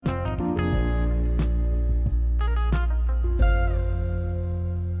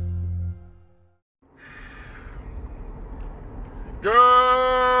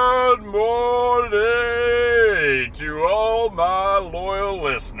Good morning to all my loyal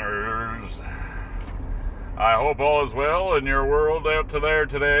listeners. I hope all is well in your world out to there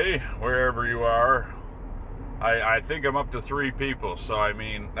today, wherever you are. I think I'm up to 3 people, so I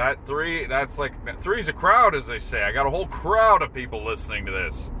mean, that's like, 3's a crowd, as they say. I got a whole crowd of people listening to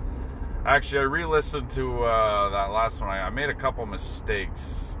this. Actually, I re-listened to that last one. I made a couple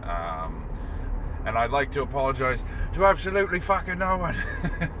mistakes. And I'd like to apologize to absolutely fucking no one.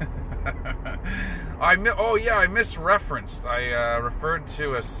 I misreferenced. I referred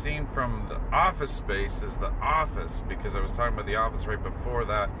to a scene from The Office Space as The Office because I was talking about The Office right before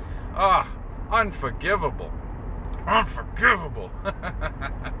that. Unforgivable. Unforgivable.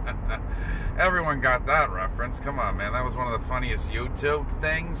 Everyone got that reference. Come on, man. That was one of the funniest YouTube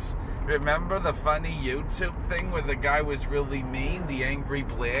things. Remember the funny YouTube thing where the guy was really mean? The angry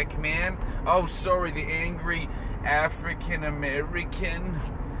black man? Oh, sorry, the angry African-American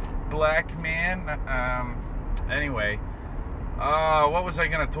black man. Anyway, what was I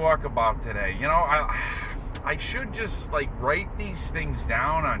going to talk about today? You know, I should just, like, write these things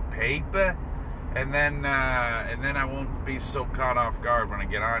down on paper, and then I won't be so caught off guard when I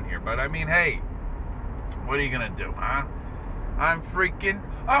get on here. But, I mean, hey, what are you going to do, huh? I'm freaking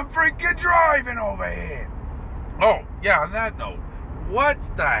driving over here. Oh, yeah, on that note, what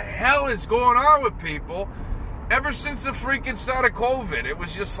the hell is going on with people? Ever since the freaking start of COVID, it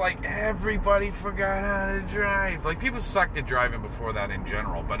was just like everybody forgot how to drive. Like, people sucked at driving before that in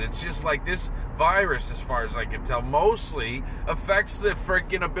general, but it's just like this virus, as far as I can tell, mostly affects the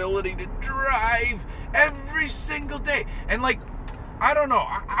freaking ability to drive every single day. And, like, I don't know.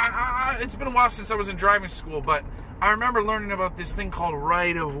 It's been a while since I was in driving school, but I remember learning about this thing called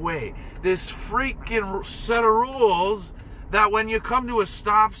right-of-way. This freaking set of rules that when you come to a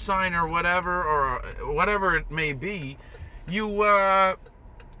stop sign or whatever it may be, you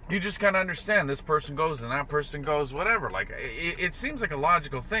just kind of understand this person goes and that person goes, whatever. Like, it seems like a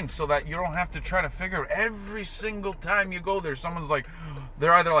logical thing so that you don't have to try to figure out every single time you go there. Someone's like,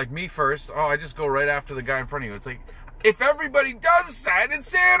 they're either like me first, oh, I just go right after the guy in front of you. It's like, if everybody does that,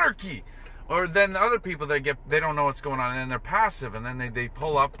 it's anarchy. Or then the other people, they don't know what's going on, and then they're passive, and then they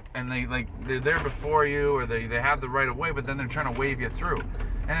pull up, and they're there before you, or they have the right of way, but then they're trying to wave you through.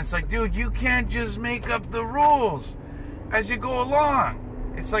 And it's like, dude, you can't just make up the rules as you go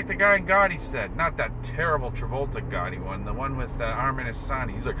along. It's like the guy in Gotti said, not that terrible Travolta Gotti one, the one with Armin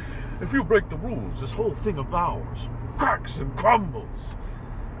Assani. He's like, if you break the rules, this whole thing of ours cracks and crumbles.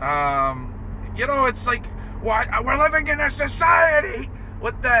 You know, it's like, why we're living in a society.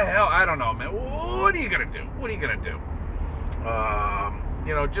 What the hell? I don't know, man. What are you going to do? What are you going to do?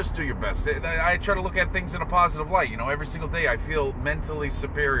 You know, just do your best. I try to look at things in a positive light. You know, every single day I feel mentally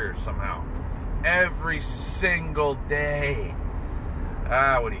superior somehow. Every single day.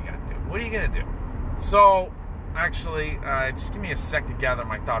 What are you going to do? What are you going to do? So, actually, just give me a sec to gather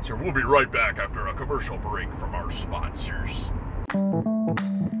my thoughts here. We'll be right back after a commercial break from our sponsors.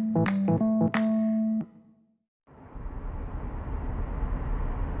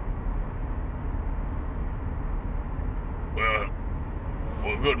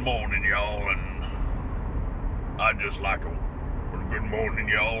 Well, good morning, y'all, and good morning,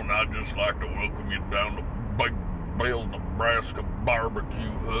 y'all, and I'd just like to welcome you down to Big Bill's Nebraska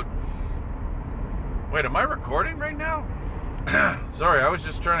Barbecue Hut. Wait, am I recording right now? Sorry, I was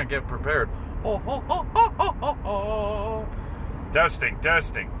just trying to get prepared.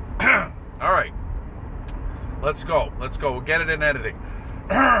 Testing. All right, let's go. We'll get it in editing.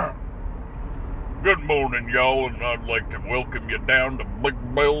 Good morning, y'all, and I'd like to welcome you down to Big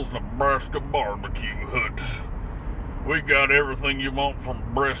Bill's Nebraska Barbecue Hut. We got everything you want from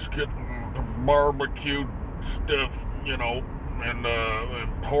brisket to barbecue stuff, you know, and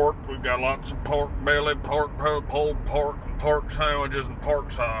pork. We got lots of pork belly, pulled pork, and pork sandwiches, and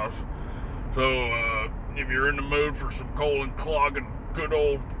pork sauce. So, if you're in the mood for some colon clogging, good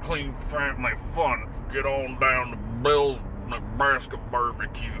old clean family fun, get on down to Bill's Nebraska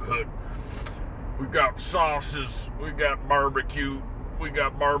Barbecue Hut. We got sauces, we got barbecue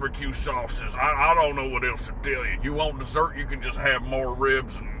sauces. I don't know what else to tell you. You want dessert, you can just have more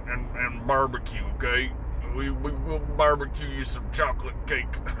ribs and barbecue, okay? We'll barbecue you some chocolate cake.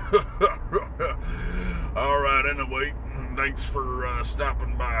 All right, anyway, thanks for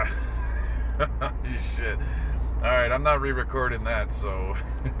stopping by. Shit. All right, I'm not re-recording that, so...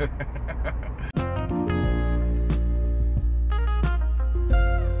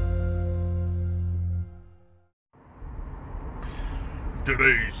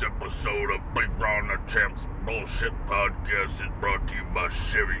 Today's episode of Big Ron the Champ's Bullshit Podcast is brought to you by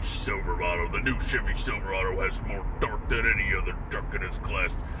Chevy Silverado. The new Chevy Silverado has more torque than any other truck in its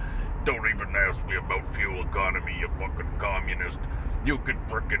class. Don't even ask me about fuel economy, you fucking communist. You could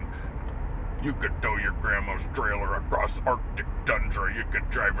tow your grandma's trailer across Arctic tundra. You could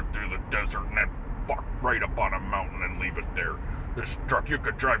drive it through the desert and then fuck right up on a mountain and leave it there. This truck, you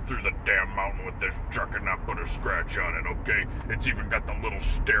could drive through the damn mountain with this truck and not put a scratch on it, okay? It's even got the little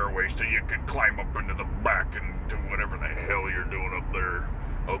stairway so you can climb up into the back and do whatever the hell you're doing up there,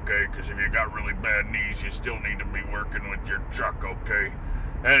 okay? Because if you got really bad knees, you still need to be working with your truck, okay?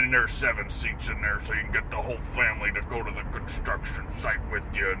 And there's 7 seats in there so you can get the whole family to go to the construction site with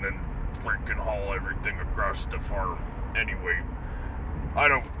you and then freaking haul everything across the farm. Anyway, I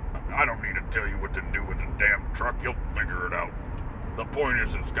don't need to tell you what to do with the damn truck. You'll figure it out. The point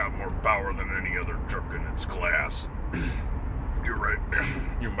is, it's got more power than any other truck in its class. You're right.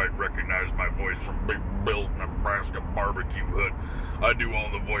 You might recognize my voice from Big Bill's Nebraska barbecue hut. I do all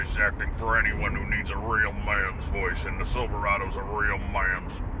the voice acting for anyone who needs a real man's voice, and the Silverado's a real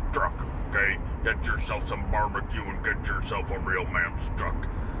man's truck, okay? Get yourself some barbecue and get yourself a real man's truck.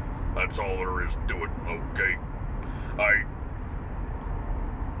 That's all there is to it, okay?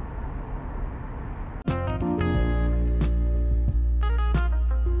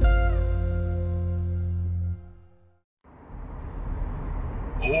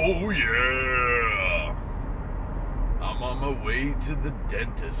 Oh yeah! I'm on my way to the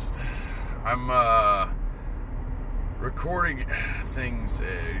dentist. I'm recording things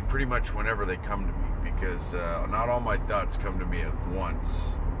pretty much whenever they come to me because not all my thoughts come to me at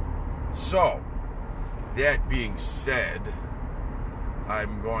once. So, that being said,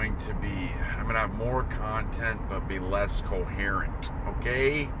 I'm going to have more content but be less coherent,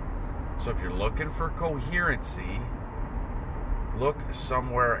 okay? So if you're looking for coherency, look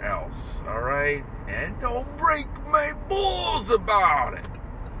somewhere else, alright? And don't break my balls about it.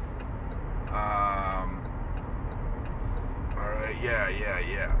 Alright,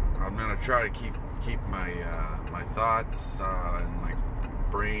 yeah. I'm gonna try to keep my my thoughts and my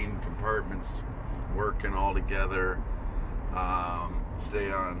brain compartments working all together.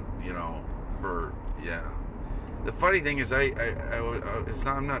 Stay on, The funny thing is,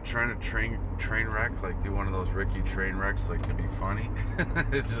 I'm not trying to train wreck, like do one of those Ricky train wrecks, like to be funny.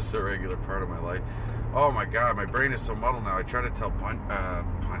 It's just a regular part of my life. Oh my God, my brain is so muddled now. I try to tell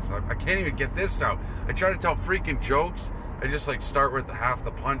I can't even get this out. I try to tell freaking jokes. I just like start with half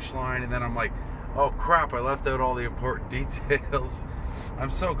the punchline, and then I'm like, oh crap, I left out all the important details.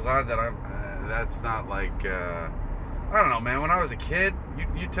 I'm so glad that that's not like. I don't know, man. When I was a kid,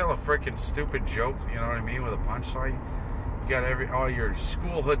 you tell a freaking stupid joke, you know what I mean, with a punchline. You got all your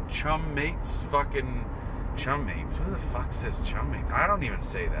schoolhood chum mates, fucking chum mates. Who the fuck says chum mates? I don't even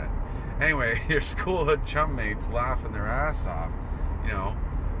say that. Anyway, your schoolhood chum mates laughing their ass off,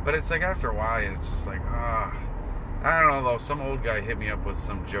 But it's like after a while, it's just like, I don't know though. Some old guy hit me up with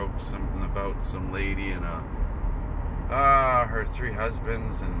some joke, something about some lady and her 3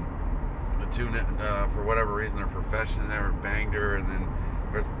 husbands and. For whatever reason, their professions never banged her, and then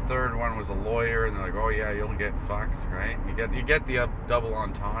her 3rd one was a lawyer, and they're like, oh yeah, you'll get fucked, right? You get the double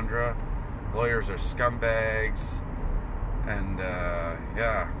entendre. Lawyers are scumbags, and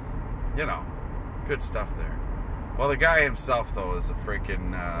good stuff there. Well, the guy himself though is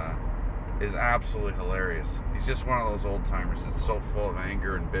is absolutely hilarious. He's just one of those old timers that's so full of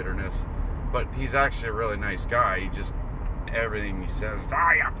anger and bitterness, but he's actually a really nice guy. Everything he says,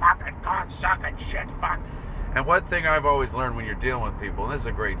 you fucking cock-sucking shit, fuck. And one thing I've always learned when you're dealing with people, and this is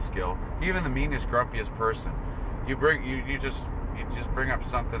a great skill, even the meanest, grumpiest person, you just bring up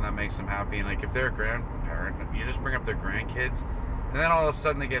something that makes them happy. And like if they're a grandparent, you just bring up their grandkids, and then all of a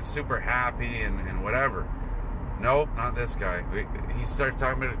sudden they get super happy and whatever. Nope, not this guy. He started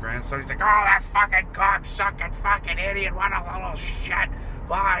talking about his grandson. He's like, oh, that fucking cock-sucking fucking idiot, what a little shit.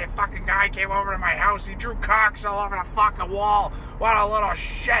 Wow, a fucking guy came over to my house. He drew cocks all over the fucking wall. What a little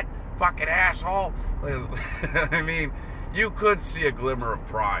shit, fucking asshole. I mean, you could see a glimmer of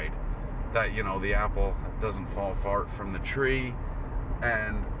pride that, the apple doesn't fall far from the tree.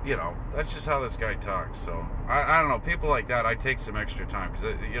 And, that's just how this guy talks. So, I don't know. People like that, I take some extra time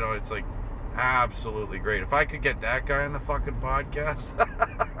because, it's like absolutely great. If I could get that guy on the fucking podcast.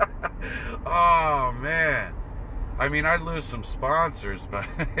 Oh, man. I mean, I'd lose some sponsors, but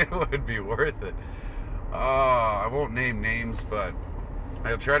it would be worth it. I won't name names, but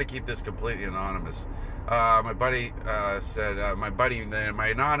I'll try to keep this completely anonymous. My buddy said, my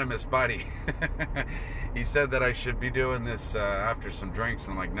anonymous buddy, he said that I should be doing this after some drinks.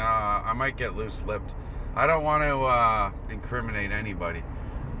 And I'm like, nah, I might get loose-lipped. I don't want to incriminate anybody.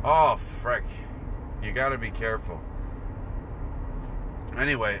 Oh, frick. You got to be careful.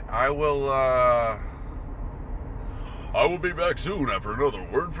 Anyway, I will be back soon after another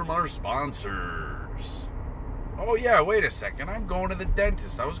word from our sponsors. Oh, yeah, wait a second. I'm going to the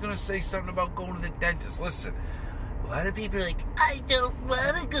dentist. I was going to say something about going to the dentist. Listen, a lot of people are like, I don't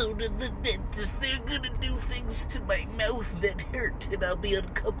want to go to the dentist. They're going to do things to my mouth that hurt, and I'll be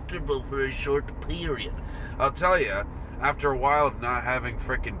uncomfortable for a short period. I'll tell you, after a while of not having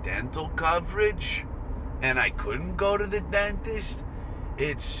frickin' dental coverage, and I couldn't go to the dentist,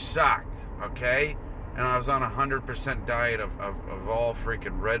 it sucked, okay? And I was on 100% diet of all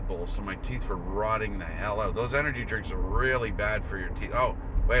freaking Red Bull, so my teeth were rotting the hell out. Those energy drinks are really bad for your teeth. Oh,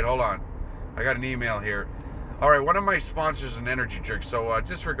 wait, hold on. I got an email here. All right, one of my sponsors is an energy drink, so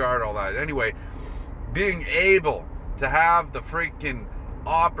disregard all that. Anyway, being able to have the freaking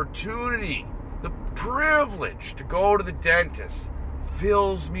opportunity, the privilege to go to the dentist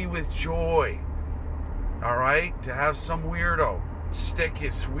fills me with joy. All right? To have some weirdo stick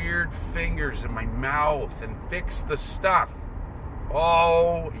his weird fingers in my mouth and fix the stuff.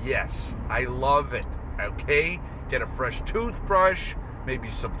 Oh, yes. I love it. Okay? Get a fresh toothbrush, maybe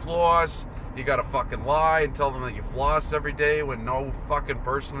some floss. You gotta fucking lie and tell them that you floss every day when no fucking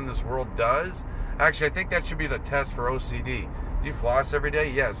person in this world does. Actually, I think that should be the test for OCD. Do you floss every day?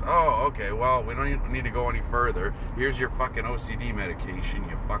 Yes. Oh, okay. Well, we don't need to go any further. Here's your fucking OCD medication,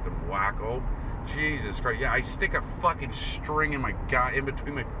 you fucking wacko. Jesus Christ. Yeah, I stick a fucking string in in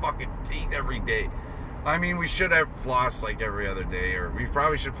between my fucking teeth every day. I mean, we should have floss like every other day, or we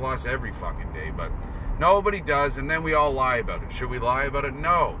probably should floss every fucking day, but nobody does, and then we all lie about it. Should we lie about it?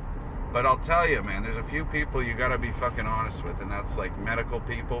 No. But I'll tell you, man, there's a few people you gotta be fucking honest with, and that's like medical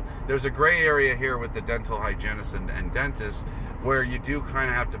people. There's a gray area here with the dental hygienists and dentists where you do kind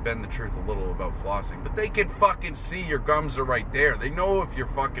of have to bend the truth a little about flossing. But they can fucking see your gums are right there. They know if you're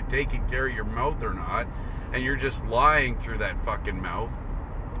fucking taking care of your mouth or not, and you're just lying through that fucking mouth.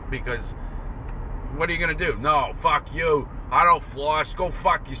 Because what are you gonna do? No, fuck you. I don't floss. Go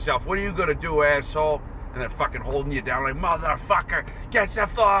fuck yourself. What are you gonna do, asshole? And they're fucking holding you down like, motherfucker, get the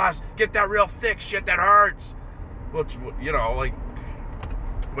floss, get that real thick shit that hurts. Well, you know, like,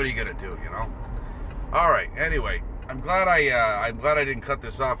 what are you gonna do, you know? All right, anyway, I'm glad I didn't cut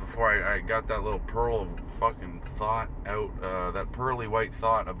this off before I got that little pearl of fucking thought out, that pearly white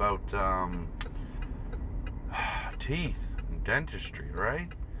thought about teeth and dentistry, right?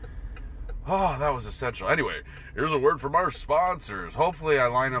 Oh, that was essential. Anyway, here's a word from our sponsors. Hopefully I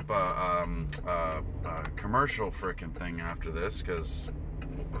line up a commercial freaking thing after this, because,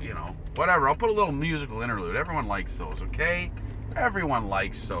 you know, whatever. I'll put a little musical interlude. Everyone likes those, okay? Everyone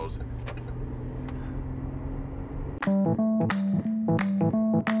likes those.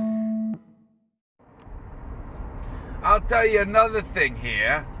 I'll tell you another thing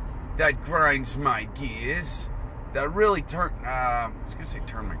here that grinds my gears. That really I was going to say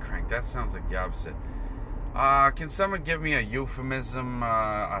turn my crank. That sounds like the opposite. Can someone give me a euphemism,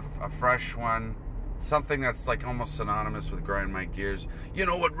 a fresh one? Something that's like almost synonymous with grind my gears. You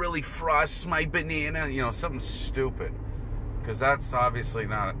know what really frosts my banana? You know, something stupid. Because that's obviously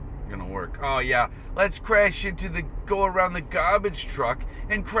not going to work. Oh, yeah. Let's go around the garbage truck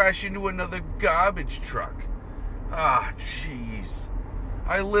and crash into another garbage truck. Ah, jeez.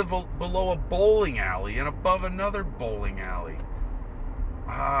 I live below a bowling alley and above another bowling alley.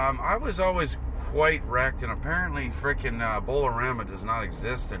 I was always quite wrecked, and apparently frickin' Bolorama does not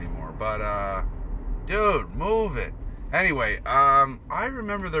exist anymore. But, dude, move it. Anyway, I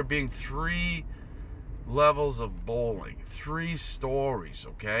remember there being 3 levels of bowling. 3 stories,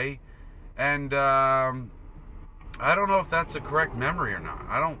 okay? And, I don't know if that's a correct memory or not.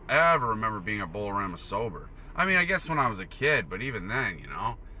 I don't ever remember being at Bolorama sober. I mean, I guess when I was a kid, but even then, you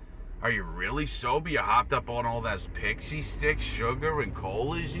know. Are you really sober? You hopped up on all those pixie sticks, sugar, and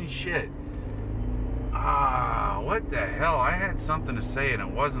colas and shit. What the hell? I had something to say and it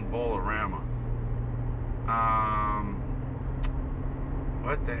wasn't Bolorama.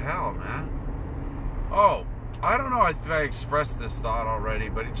 What the hell, man? Oh, I don't know if I expressed this thought already,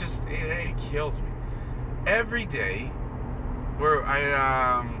 but it kills me. Every day, where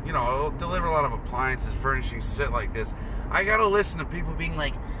I, you know, deliver a lot of appliances, furnishings, shit like this, I gotta listen to people being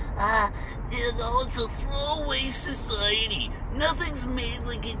like, you know, it's a throwaway society. Nothing's made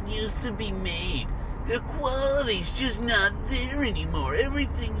like it used to be made. The quality's just not there anymore.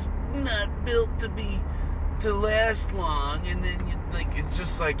 Everything's not built to last long. And then, it's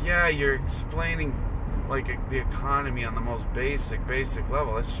just like, yeah, you're explaining, like, the economy on the most basic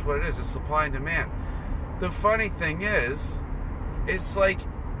level. That's just what it is. It's supply and demand. The funny thing is, it's like,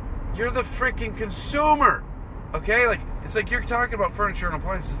 You're the freaking consumer. Okay? Like, it's like you're talking about furniture and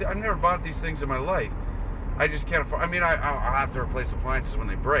appliances. I've never bought these things in my life. I just can't afford. I mean, I'll have to replace appliances when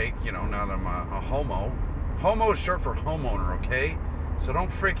they break, you know, now that I'm a homo. Homo is short for homeowner, okay? So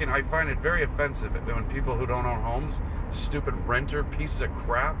don't freaking, I find it very offensive when people who don't own homes, stupid renter, pieces of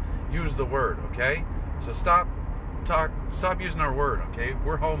crap, use the word, okay? So stop using our word, okay?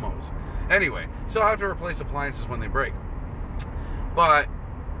 We're homos. Anyway, so I have to replace appliances when they break. But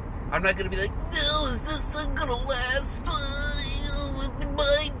I'm not going to be like, no, is this thing going to last? In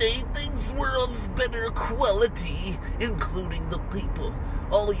my day, things were of better quality, including the people.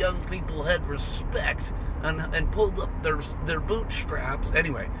 All young people had respect and pulled up their bootstraps.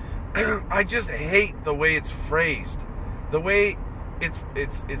 Anyway, I just hate the way it's phrased. The way it's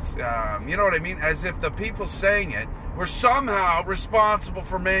you know what I mean? As if the people saying it were somehow responsible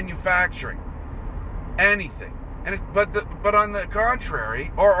for manufacturing anything. But on the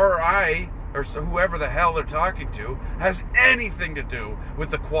contrary, or whoever the hell they're talking to, has anything to do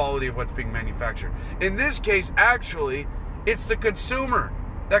with the quality of what's being manufactured. In this case, actually, it's the consumer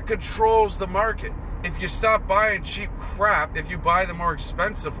that controls the market. If you stop buying cheap crap, if you buy the more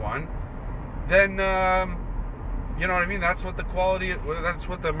expensive one, then, you know what I mean? That's what that's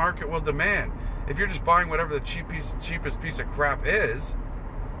what the market will demand. If you're just buying whatever the cheapest piece of crap is,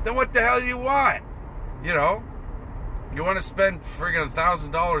 then what the hell do you want? You know? You want to spend friggin'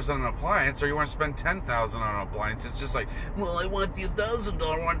 $1,000 on an appliance, or you want to spend $10,000 on an appliance. It's just like, well, I want the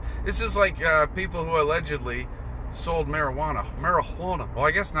 $1,000 one. This is like people who allegedly sold marijuana. Well,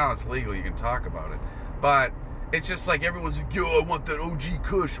 I guess now it's legal. You can talk about it. But it's just like everyone's like, yo, I want that OG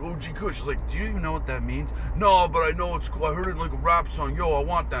Kush. It's like, do you even know what that means? No, but I know it's cool. I heard it like a rap song. Yo, I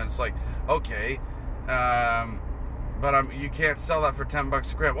want that. It's like, okay. But you can't sell that for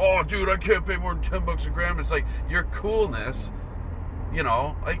 $10 a gram. Oh, dude, I can't pay more than $10 a gram. It's like your coolness, you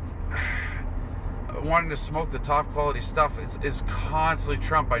know, like wanting to smoke the top quality stuff is constantly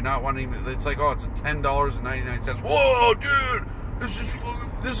trumped by not wanting. It's like, oh, it's $10.99. Whoa, dude, this is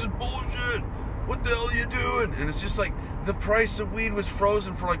bullshit. What the hell are you doing? And it's just like the price of weed was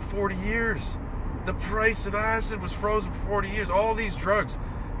frozen for like 40 years. The price of acid was frozen for 40 years. All these drugs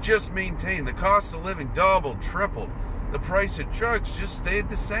just maintained. The cost of living doubled, tripled. The price of drugs just stayed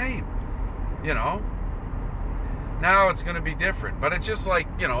the same, you know. Now it's going to be different, but it's just like,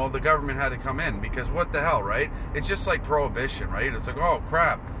 you know, the government had to come in because what the hell, right? It's just like prohibition, right? It's like, oh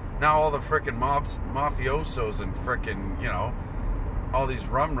crap, now all the frickin' mafiosos and frickin', you know, all these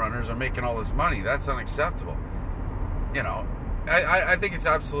rum runners are making all this money. That's unacceptable, you know. I think it's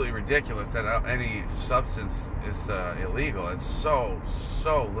absolutely ridiculous that any substance is illegal. It's so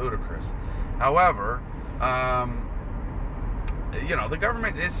ludicrous. However, you know, the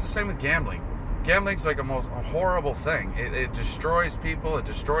government, it's the same with gambling. Gambling's like a horrible thing. It destroys people. It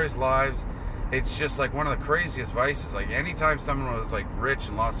destroys lives. It's just like one of the craziest vices. Like anytime someone was like rich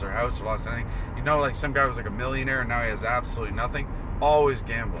and lost their house or lost anything, you know, like some guy was like a millionaire and now he has absolutely nothing. Always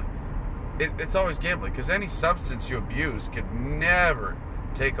gambling. It's always gambling because any substance you abuse could never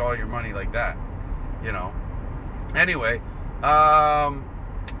take all your money like that, you know. Anyway, but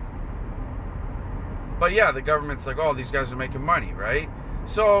yeah, the government's like, oh, these guys are making money, right?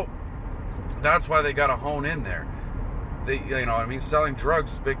 So that's why they got to hone in there. They, you know, I mean, selling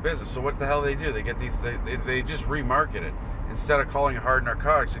drugs is big business. So what the hell do? They get these, they just remarket it. Instead of calling it hard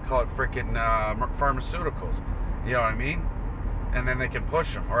narcotics, they call it freaking pharmaceuticals. You know what I mean? And then they can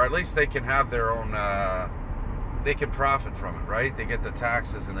push them, or at least they can have their own. They can profit from it, right? They get the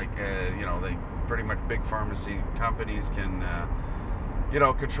taxes, and they, you know, they pretty much big pharmacy companies can, you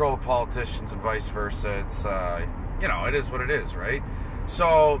know, control the politicians and vice versa. It's, you know, it is what it is, right?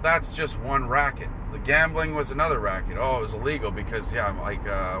 So that's just one racket. The gambling was another racket. Oh, it was illegal because, yeah, like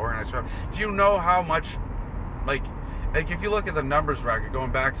organized crime. Do you know how much, like if you look at the numbers racket,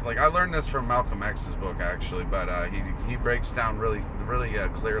 going back to, like, I learned this from Malcolm X's book actually, but he breaks down really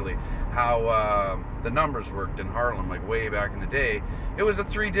clearly how the numbers worked in Harlem, like way back in the day. It was a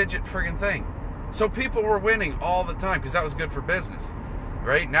 3-digit friggin' thing, so people were winning all the time because that was good for business.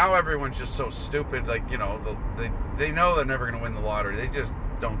 Right now, everyone's just so stupid. Like, you know, they know they're never going to win the lottery. They just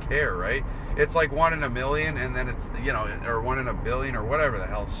don't care, right? It's like 1 in a million, and then it's, you know, or 1 in a billion, or whatever the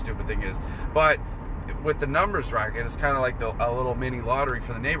hell stupid thing is. But with the numbers racket, it's kind of like a little mini lottery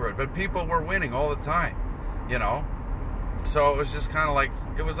for the neighborhood. But people were winning all the time, you know. So it was just kind of like,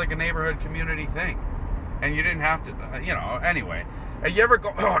 it was like a neighborhood community thing, and you didn't have to, you know. Anyway. You ever go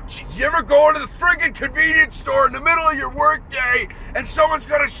into the friggin' convenience store in the middle of your work day and someone's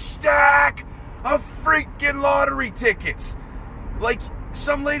got a stack of freaking lottery tickets? Like,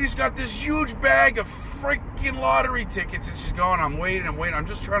 some lady's got this huge bag of freaking lottery tickets. And she's going, I'm waiting. I'm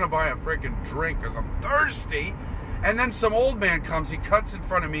just trying to buy a freaking drink because I'm thirsty. And then some old man comes. He cuts in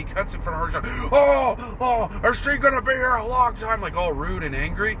front of me, cuts in front of her. She's like, oh, are she going to be here a long time? Like, all rude and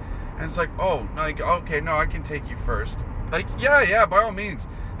angry. And it's like, oh, like, okay, no, I can take you first. Like, yeah, by all means.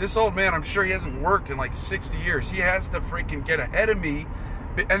 This old man, I'm sure he hasn't worked in like 60 years. He has to freaking get ahead of me.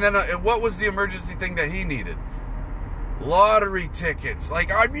 And then what was the emergency thing that he needed? Lottery tickets.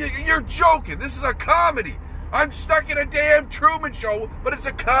 Like, you're joking. This is a comedy. I'm stuck in a damn Truman Show, but it's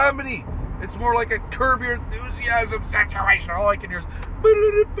a comedy. It's more like a Curb Your Enthusiasm situation. All I can hear is...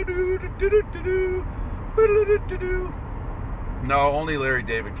 No, only Larry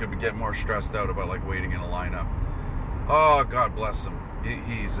David could get more stressed out about, like, waiting in a lineup. Oh, God bless him.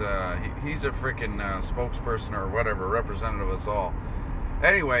 He's a freaking spokesperson or whatever, representative of us all.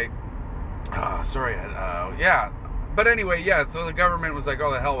 Anyway, yeah. But anyway, yeah, so the government was like,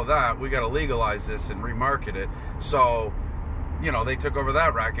 oh, the hell with that. We got to legalize this and remarket it. So, you know, they took over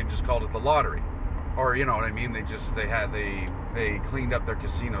that racket and just called it the lottery. Or, you know what I mean? They cleaned up their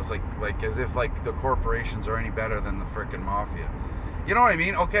casinos like as if like the corporations are any better than the frickin' mafia. You know what I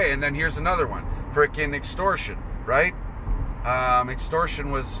mean? Okay, and then here's another one. Frickin' extortion, right? Extortion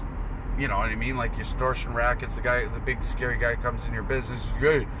was, you know what I mean? Like extortion rackets, the big scary guy comes in your business,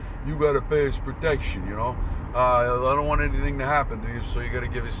 hey, you gotta pay us protection, you know? I don't want anything to happen to you, so you gotta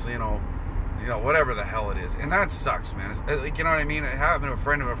give us, you know, whatever the hell it is. And that sucks, man. It's, like, you know what I mean? It happened to a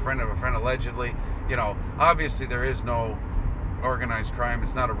friend of a friend of a friend, allegedly. You know, obviously there is no organized crime.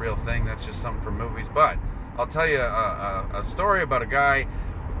 It's not a real thing. That's just something from movies. But I'll tell you a story about a guy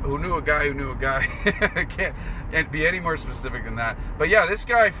who knew a guy who knew a guy. Can't be any more specific than that. But yeah, this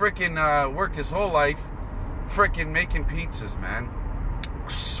guy freaking worked his whole life freaking making pizzas, man.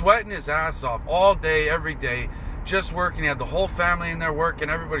 Sweating his ass off all day, every day. Just working. He had the whole family in there working.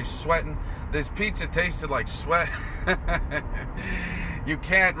 Everybody's sweating. This pizza tasted like sweat. You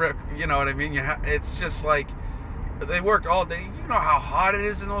can't, you know what I mean? It's just like, they worked all day. You know how hot it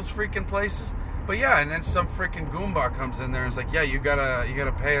is in those freaking places? But yeah, and then some freaking Goomba comes in there and is like, yeah, you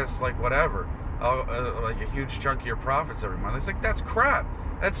gotta pay us like whatever. Like a huge chunk of your profits every month. It's like, that's crap.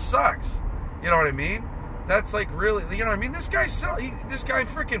 That sucks. You know what I mean? That's like really, you know what I mean? This guy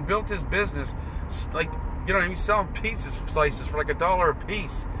freaking built his business, like, you know what I mean? Selling pizza slices for like $1 a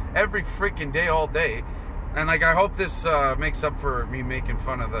piece every freaking day, all day. And like, I hope this makes up for me making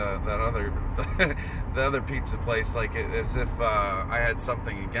fun of the other pizza place, like as if I had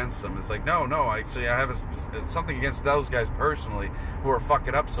something against them. It's like, no, actually I have something against those guys personally who are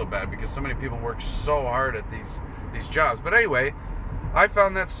fucking up so bad because so many people work so hard at these jobs. But anyway, I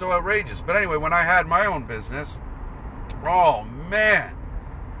found that so outrageous. But anyway, when I had my own business, oh man,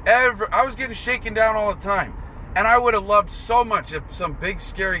 I was getting shaken down all the time. And I would have loved so much if some big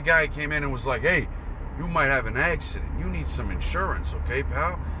scary guy came in and was like, hey, you might have an accident. You need some insurance, okay,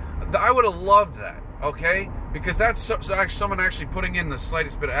 pal? I would have loved that, okay? Because that's someone actually putting in the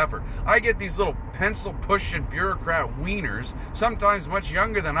slightest bit of effort. I get these little pencil-pushing bureaucrat wieners, sometimes much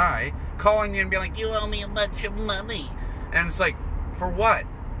younger than I, calling me and being like, you owe me a bunch of money. And it's like, for what?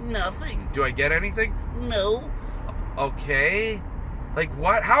 Nothing. Do I get anything? No. Okay. Like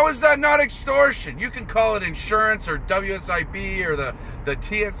what? How is that not extortion? You can call it insurance or WSIB or the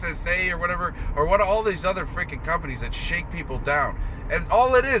TSSA or whatever, or what all these other freaking companies that shake people down. And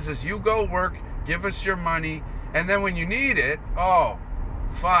all it is you go work, give us your money, and then when you need it, oh,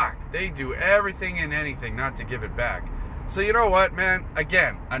 fuck, they do everything and anything not to give it back. So you know what, man?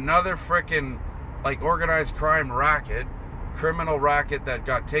 Again, another freaking like organized crime racket, criminal racket that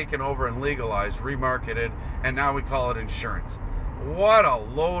got taken over and legalized, remarketed, and now we call it insurance. What a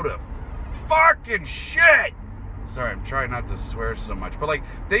load of fucking shit! Sorry, I'm trying not to swear so much. But, like,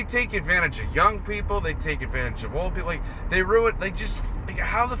 they take advantage of young people. They take advantage of old people. Like, they ruin... They just... Like,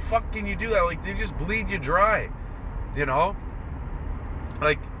 how the fuck can you do that? Like, they just bleed you dry. You know?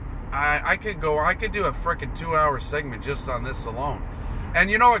 Like, I could do a freaking 2-hour segment just on this alone.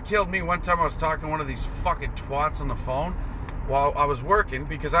 And you know what killed me? One time I was talking to one of these fucking twats on the phone while I was working,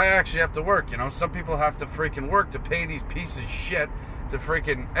 because I actually have to work, you know. Some people have to freaking work to pay these pieces of shit to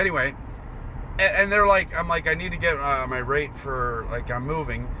freaking... Anyway, and they're like, I'm like, I need to get my rate for, like, I'm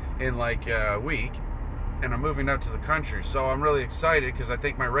moving in like a week, and I'm moving out to the country, so I'm really excited because I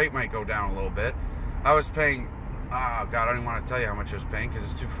think my rate might go down a little bit. I was paying, oh God, I don't even want to tell you how much I was paying because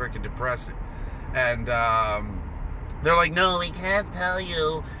it's too freaking depressing. And they're like, no, we can't tell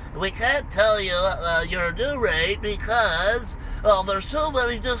you your new rate because there's so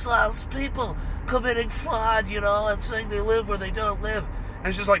many dishonest people committing fraud, you know, and saying they live where they don't live. And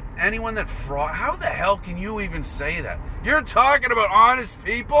it's just like, anyone that fraud, how the hell can you even say that? You're talking about honest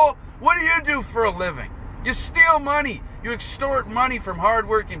people? What do you do for a living? You steal money. You extort money from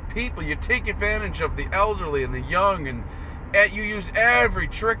hardworking people. You take advantage of the elderly and the young, and you use every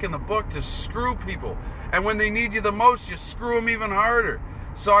trick in the book to screw people. And when they need you the most, you screw them even harder.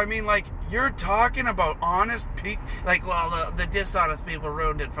 So, I mean, like, you're talking about honest people. Like, well, the dishonest people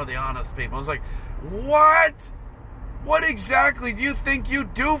ruined it for the honest people. It's like, what? What exactly do you think you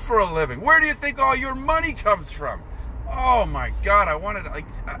do for a living? Where do you think all your money comes from? Oh, my God. I wanted, like,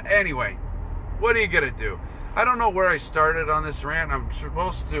 anyway. What are you going to do? I don't know where I started on this rant. I'm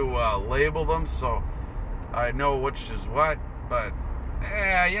supposed to label them so I know which is what. But,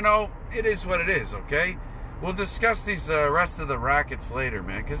 you know, it is what it is, okay? We'll discuss these rest of the rackets later,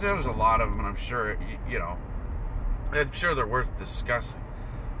 man, because there's a lot of them, and I'm sure, you know, I'm sure they're worth discussing.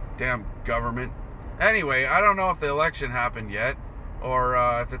 Damn government. Anyway, I don't know if the election happened yet or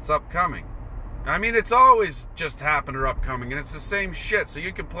if it's upcoming. I mean, it's always just happened or upcoming, and it's the same shit. So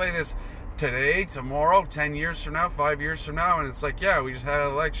you can play this today, tomorrow, 10 years from now, 5 years from now, and it's like, yeah, we just had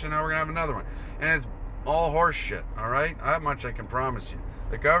an election, now we're going to have another one. And it's all horse shit, all right? That much I can promise you.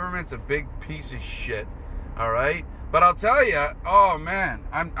 The government's a big piece of shit, all right? But I'll tell you, oh, man,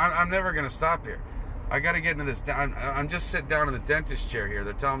 I'm never going to stop here. I got to get into this. I'm just sitting down in the dentist chair here.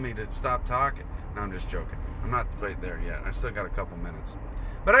 They're telling me to stop talking. No, I'm just joking. I'm not quite there yet. I still got a couple minutes.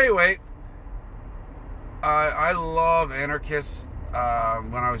 But anyway, I love anarchists.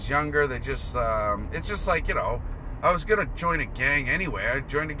 When I was younger, they just, it's just like, you know, I was going to join a gang anyway. I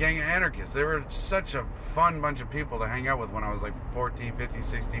joined a gang of anarchists. They were such a fun bunch of people to hang out with when I was like 14, 15,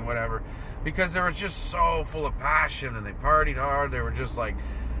 16, whatever, because they were just so full of passion and they partied hard. They were just like,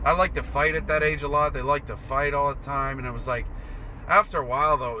 I liked to fight at that age a lot. They liked to fight all the time. And it was like, after a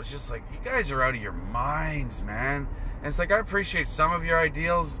while though, it was just like, you guys are out of your minds, man. And it's like, I appreciate some of your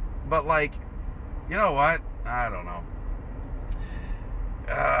ideals, but like, you know what? I don't know.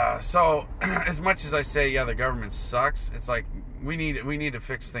 So as much as I say, yeah, the government sucks, it's like we need to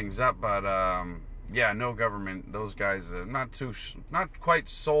fix things up. But yeah, no government. Those guys are not quite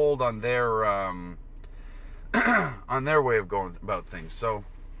sold on their on their way of going about things. So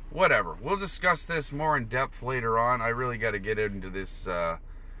whatever. We'll discuss this more in depth later on. I really got to get into this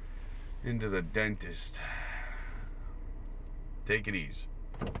into the dentist. Take it easy.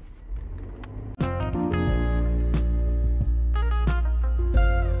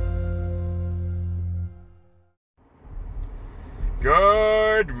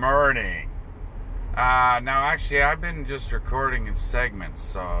 Good morning. Now actually I've been just recording in segments,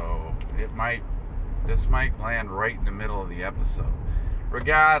 so this might land right in the middle of the episode.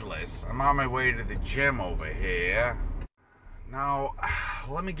 Regardless, I'm on my way to the gym over here. Now,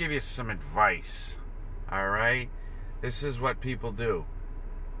 let me give you some advice. Alright? This is what people do.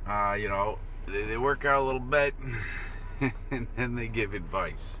 You know, they work out a little bit and then they give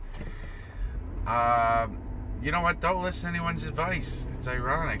advice. You know what? Don't listen to anyone's advice. It's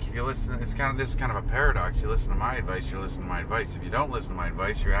ironic. If you listen, this is kind of a paradox. You listen to my advice, you listen to my advice. If you don't listen to my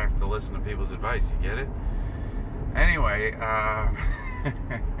advice, you have to listen to people's advice. You get it? Anyway, I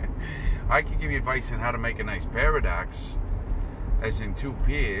can give you advice on how to make a nice paradox, as in two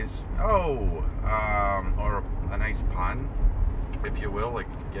peas. Oh, or a nice pun, if you will. Like,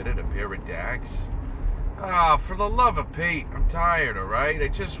 get it? A paradox. For the love of Pete, I'm tired. All right, I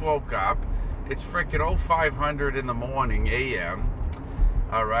just woke up. It's frickin' 0500 in the morning, a.m.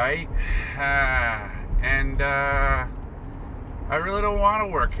 All right, and I really don't want to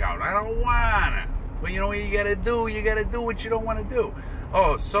work out. I don't wanna. But you know what you gotta do? You gotta do what you don't want to do.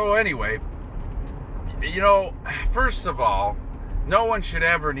 Oh, so anyway, you know, first of all, no one should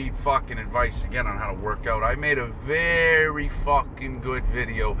ever need fucking advice again on how to work out. I made a very fucking good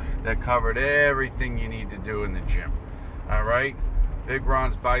video that covered everything you need to do in the gym. All right. Big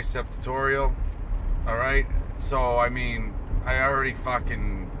Ron's bicep tutorial. Alright? So, I mean, I already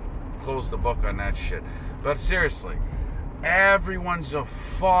fucking closed the book on that shit. But seriously, everyone's a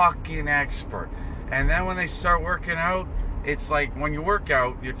fucking expert. And then when they start working out, it's like when you work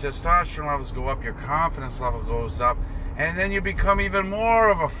out, your testosterone levels go up, your confidence level goes up, and then you become even more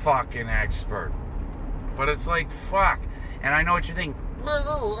of a fucking expert. But it's like, fuck. And I know what you think.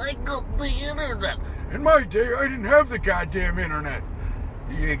 Oh, I got the internet. In my day, I didn't have the goddamn internet.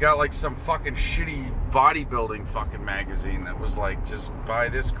 You got like some fucking shitty bodybuilding fucking magazine that was like, just buy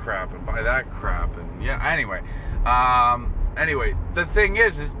this crap and buy that crap. And yeah, anyway. Anyway, the thing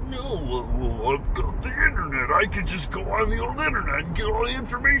is no, well, I've got the internet. I could just go on the old internet and get all the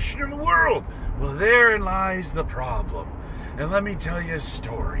information in the world. Well, therein lies the problem. And let me tell you a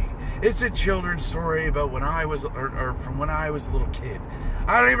story. It's a children's story about when I was, or from when I was a little kid.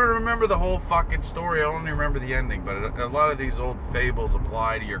 I don't even remember the whole fucking story. I only remember the ending. But a lot of these old fables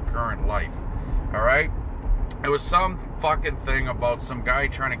apply to your current life. All right? It was some fucking thing about some guy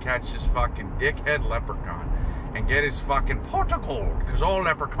trying to catch this fucking dickhead leprechaun and get his fucking pot of gold, because all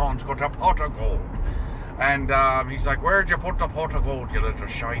leprechauns got a pot of gold. And he's like, where'd you put the pot of gold, you little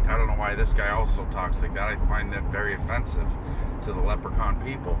shite? I don't know why this guy also talks like that. I find that very offensive to the leprechaun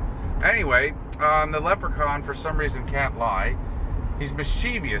people. Anyway, the leprechaun for some reason can't lie. He's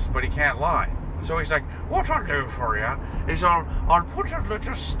mischievous, but he can't lie. So he's like, what I'll do for you is I'll put a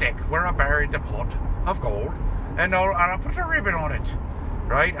little stick where I buried the pot of gold, and I'll put a ribbon on it.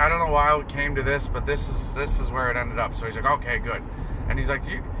 Right? I don't know why it came to this, but this is where it ended up. So he's like, okay, good. And he's like,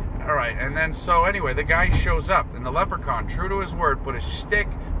 all right. And then, so anyway, the guy shows up, and the leprechaun, true to his word, put a stick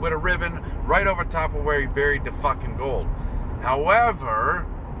with a ribbon right over top of where he buried the fucking gold. However,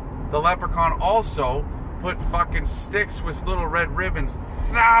 the leprechaun also put fucking sticks with little red ribbons,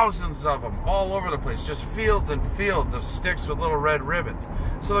 thousands of them, all over the place. Just fields and fields of sticks with little red ribbons.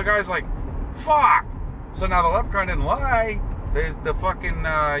 So the guy's like, fuck. So now the leprechaun didn't lie. There's the fucking,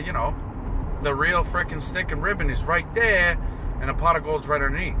 you know, the real freaking stick and ribbon is right there, and a pot of gold's right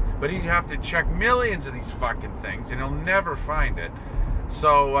underneath. But he'd have to check millions of these fucking things, and he'll never find it.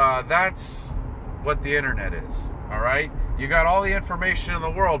 So that's what the internet is, all right? You got all the information in the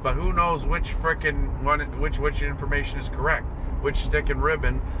world, but who knows which freaking one, which information is correct? Which stick and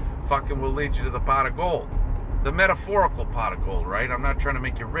ribbon fucking will lead you to the pot of gold? The metaphorical pot of gold, right? I'm not trying to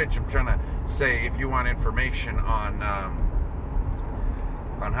make you rich. I'm trying to say if you want information on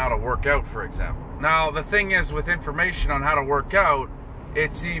how to work out, for example. Now, the thing is, with information on how to work out,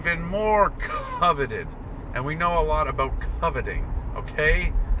 it's even more coveted. And we know a lot about coveting,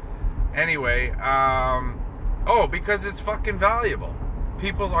 okay? Anyway, because it's fucking valuable.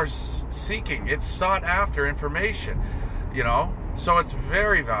 People are seeking, it's sought after information, you know? So it's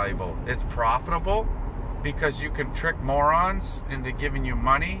very valuable. It's profitable because you can trick morons into giving you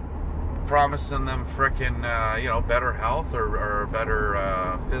money, promising them frickin', you know, better health or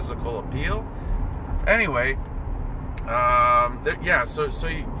better physical appeal. Anyway, yeah, so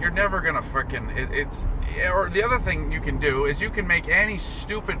you're never gonna frickin', or the other thing you can do is you can make any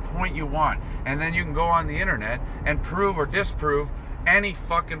stupid point you want, and then you can go on the internet and prove or disprove any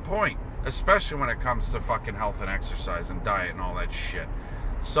fucking point, especially when it comes to fucking health and exercise and diet and all that shit.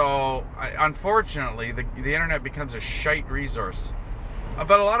 So, unfortunately, the internet becomes a shite resource.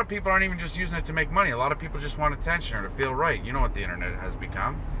 But a lot of people aren't even just using it to make money. A lot of people just want attention or to feel right. You know what the internet has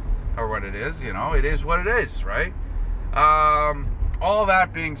become, or what it is, you know. It is what it is, right? All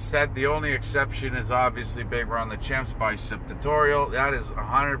that being said, the only exception is obviously Big Ron the Champ's bicep tutorial. That is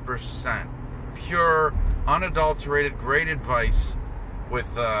 100% pure, unadulterated, great advice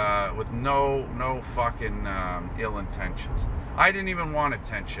with no fucking ill intentions. I didn't even want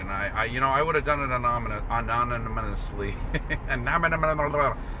attention. I would have done it anonymously.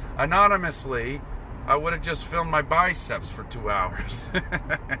 Anonymously, I would have just filmed my biceps for 2 hours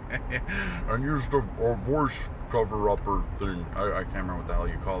and used a voice cover-upper thing. I can't remember what the hell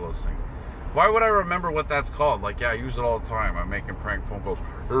you call those things. Why would I remember what that's called? Like, yeah, I use it all the time. I'm making prank phone calls.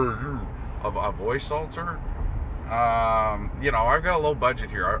 Hey, you, a voice alter? You know, I've got a low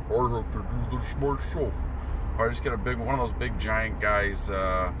budget here. I have to do this myself. I just get one of those big giant guys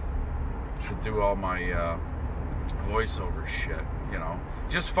to do all my voiceover shit, you know.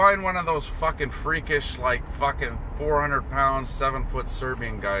 Just find one of those fucking freakish, like, fucking 400-pound, 7-foot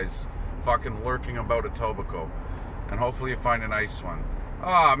Serbian guys fucking lurking about Etobicoke. And hopefully you find a nice one.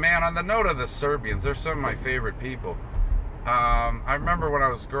 Oh, man, on the note of the Serbians, they're some of my favorite people. I remember when I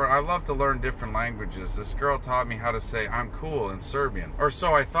was growing, I love to learn different languages. This girl taught me how to say "I'm cool" in Serbian, or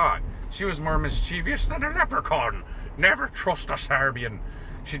so I thought. She was more mischievous than a leprechaun. Never trust a Serbian.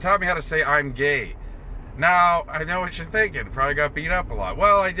 She taught me how to say "I'm gay." Now, I know what you're thinking. Probably got beat up a lot.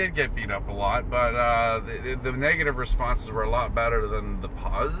 Well, I did get beat up a lot, but the negative responses were a lot better than the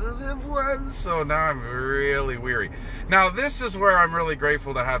positive ones, so now I'm really weary. Now, this is where I'm really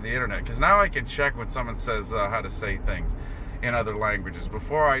grateful to have the internet, because now I can check when someone says how to say things in other languages.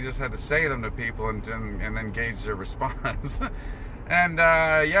 Before, I just had to say them to people and then gauge their response. And,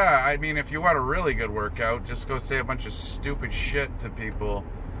 yeah, I mean, if you want a really good workout, just go say a bunch of stupid shit to people,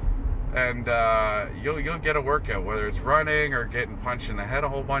 and you'll get a workout, whether it's running or getting punched in the head a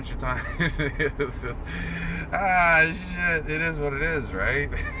whole bunch of times. Shit, it is what it is, right?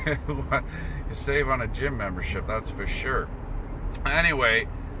 You save on a gym membership, that's for sure. Anyway,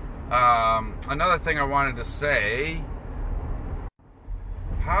 another thing I wanted to say,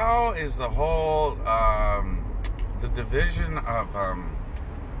 how is the whole, the division of,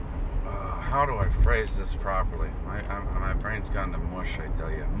 how do I phrase this properly? My brain's gone to mush, I tell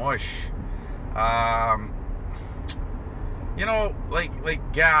you. Mush. you know, like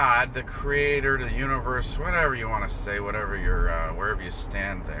God, the creator, the universe, whatever you want to say, whatever you're, wherever you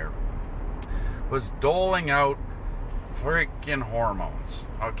stand there, was doling out freaking hormones,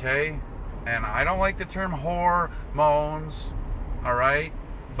 okay? And I don't like the term hormones, all right?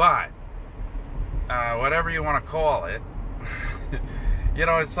 But whatever you want to call it, you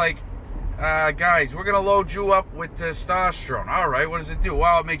know, it's like, guys, we're going to load you up with testosterone. All right, what does it do?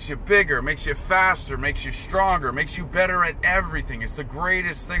 Well, it makes you bigger, makes you faster, makes you stronger, makes you better at everything. It's the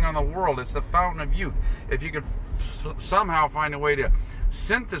greatest thing on the world. It's the fountain of youth. If you could somehow find a way to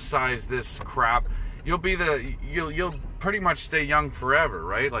synthesize this crap, you'll pretty much stay young forever,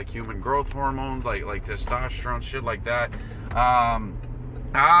 right? Like human growth hormones, like testosterone, shit like that.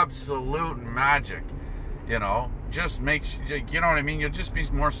 Absolute magic, you know. Just makes you know what I mean. You'll just be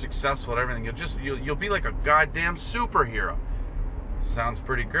more successful at everything. You'll be like a goddamn superhero. Sounds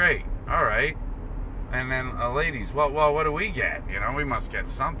pretty great. All right. And then ladies, well, what do we get? You know, we must get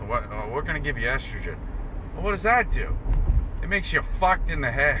something. What we're gonna give you estrogen. Well, what does that do? It makes you fucked in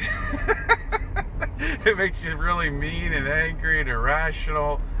the head. It makes you really mean and angry and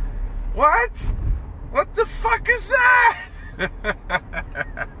irrational. What? What the fuck is that?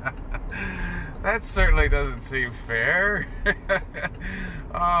 That certainly doesn't seem fair.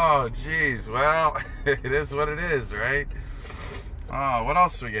 Oh, geez. Well, it is what it is, right? Oh, what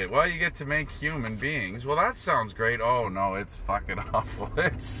else do we get? Well, you get to make human beings. Well, that sounds great. Oh, no, it's fucking awful.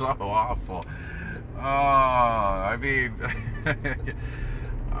 It's so awful. Oh, I mean,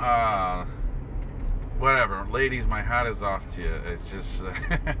 whatever. Ladies, my hat is off to you. It's just,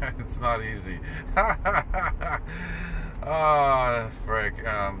 it's not easy. Oh, frick.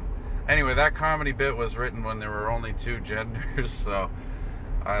 Anyway, that comedy bit was written when there were only 2 genders, so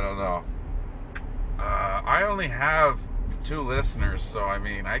I don't know. I only have 2 listeners, so I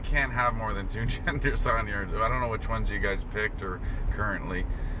mean, I can't have more than 2 genders on here. I don't know which ones you guys picked or currently,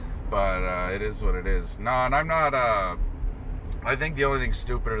 but it is what it is. No, and I'm not, I think the only thing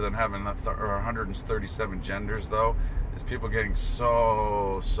stupider than having 137 genders, though, is people getting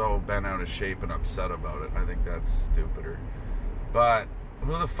so bent out of shape and upset about it. I think that's stupider. But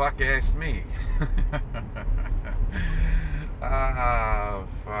who the fuck asked me? Ah,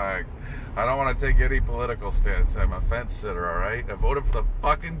 fuck. I don't want to take any political stance. I'm a fence sitter, alright? I voted for the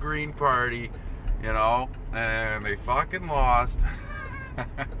fucking Green Party, you know, and they fucking lost.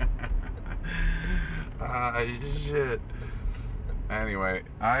 Shit. Anyway,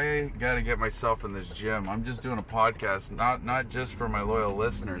 I gotta get myself in this gym. I'm just doing a podcast, not just for my loyal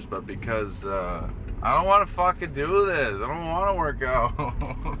listeners, but because I don't want to fucking do this. I don't want to work out.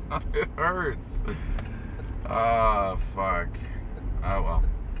 It hurts. Oh, fuck. Oh, well.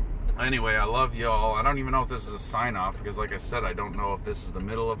 Anyway, I love y'all. I don't even know if this is a sign-off, because like I said, I don't know if this is the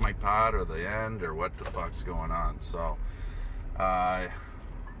middle of my pod or the end or what the fuck's going on. So, I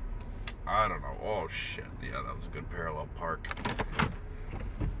don't know. Oh, shit. Yeah, that was a good parallel park.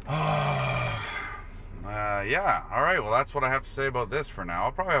 Yeah. All right. Well, that's what I have to say about this for now.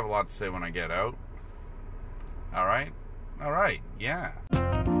 I'll probably have a lot to say when I get out. All right. All right. Yeah.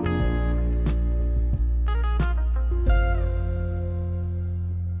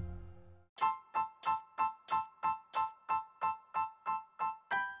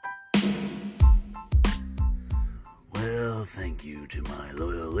 Well, thank you to my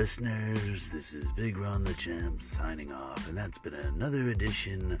loyal listeners. This is Big Ron the Champ signing off, and that's been another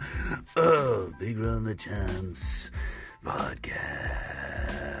edition of Big Ron the Champ's podcast.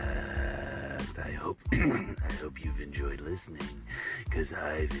 I hope you've enjoyed listening, because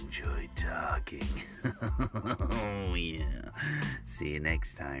I've enjoyed talking. Oh yeah. See you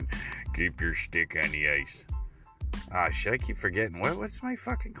next time. Keep your stick on the ice. Shit, I keep forgetting. What's my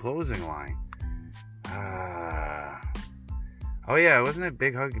fucking closing line? Oh yeah, wasn't it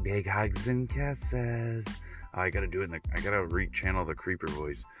big hugs and kisses? Oh, I gotta do it I gotta rechannel the creeper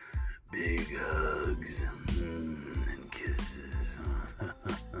voice. Big hugs and kisses.